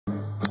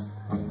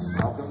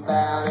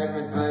about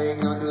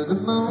everything under the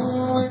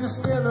moon with a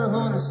spill of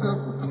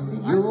honeysuckle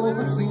in your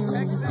perfume.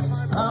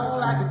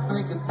 All I could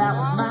think about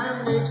was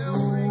my next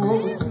move. Oh,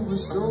 but you were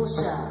so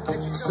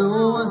shy, so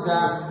was I.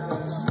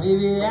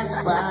 Maybe that's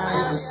why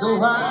it was so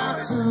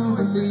hard to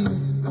believe.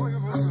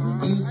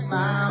 When you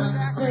smiled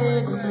and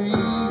said to me,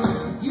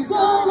 you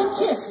gonna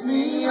kiss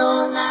me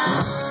all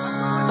night.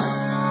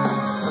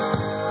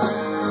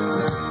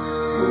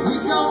 We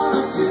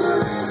gonna do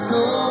this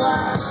all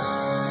right.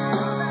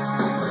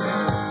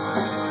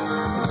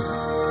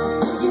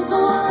 You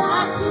know I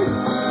like you a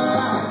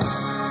lot,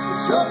 but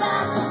you're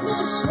about to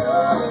miss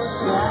your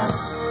shot.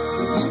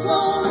 You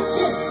gonna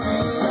kiss me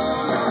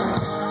all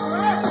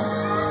night.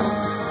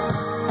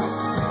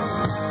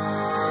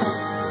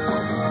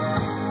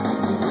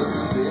 It was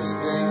the best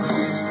thing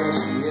kiss that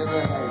she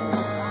ever had,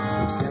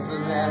 except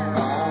for that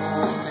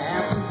long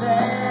after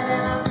that.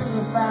 And I knew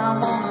if I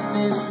wanted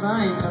this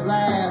thing to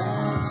last,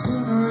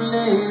 sooner or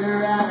later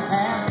I'd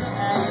have to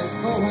ask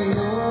for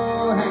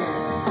your hand.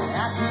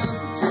 I took a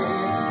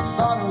chance,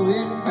 bought a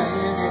wedding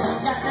band, and I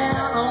got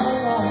down on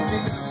one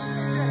knee.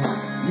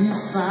 You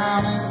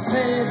smiled and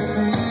said to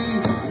me,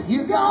 you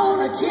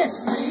gonna kiss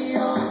me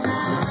all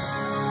night.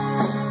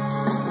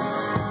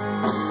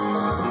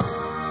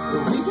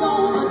 We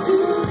gonna do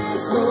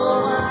this all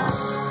right.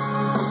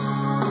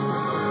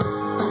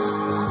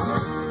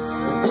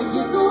 I think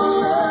you're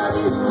gonna love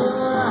you all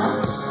right.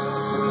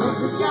 If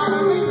we got a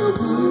real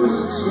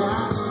good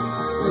shot,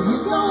 you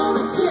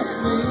gonna kiss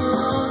me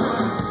all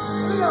night.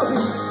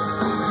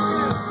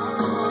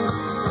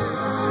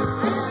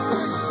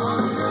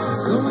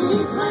 So we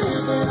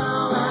planned it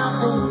all out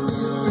for me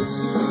and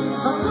you,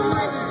 from the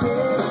wedding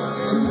cake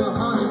to the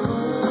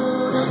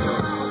honeymoon and the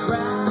final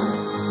cry.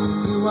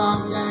 You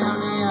walk down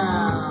the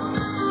aisle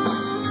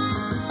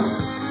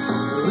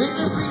with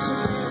the preacher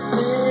man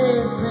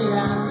said, say I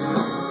do.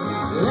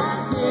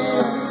 Like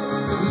that,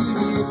 you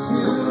did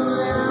too.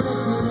 And I'm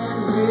looking at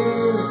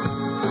red,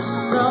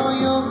 saw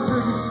your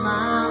pretty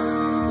smile,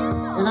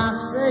 and I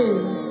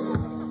said,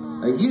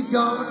 are you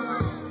gonna?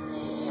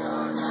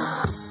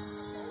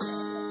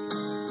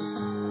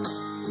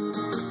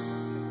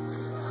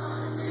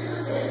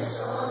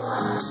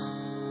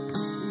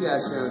 You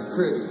guys sound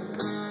pretty.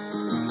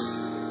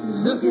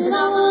 Look at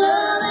all the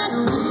love that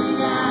we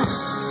got.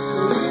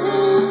 It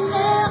ain't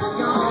never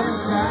gonna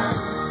stop.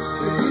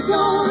 If you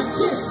gonna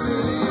kiss me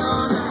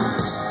all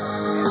night.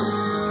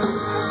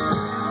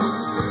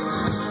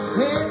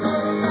 Hey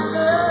baby, I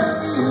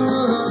love you a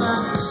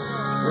lot.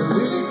 I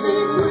really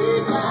think we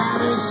got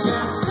a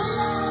shot.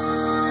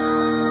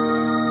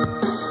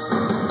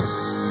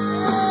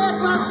 That's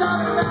what I'm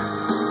talking about.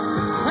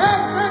 Hey,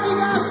 thank you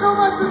guys so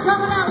much for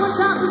coming out. We're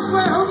Tompkins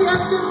Square. Hope you had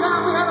a good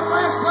time. We had a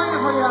blast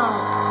playing for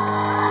y'all.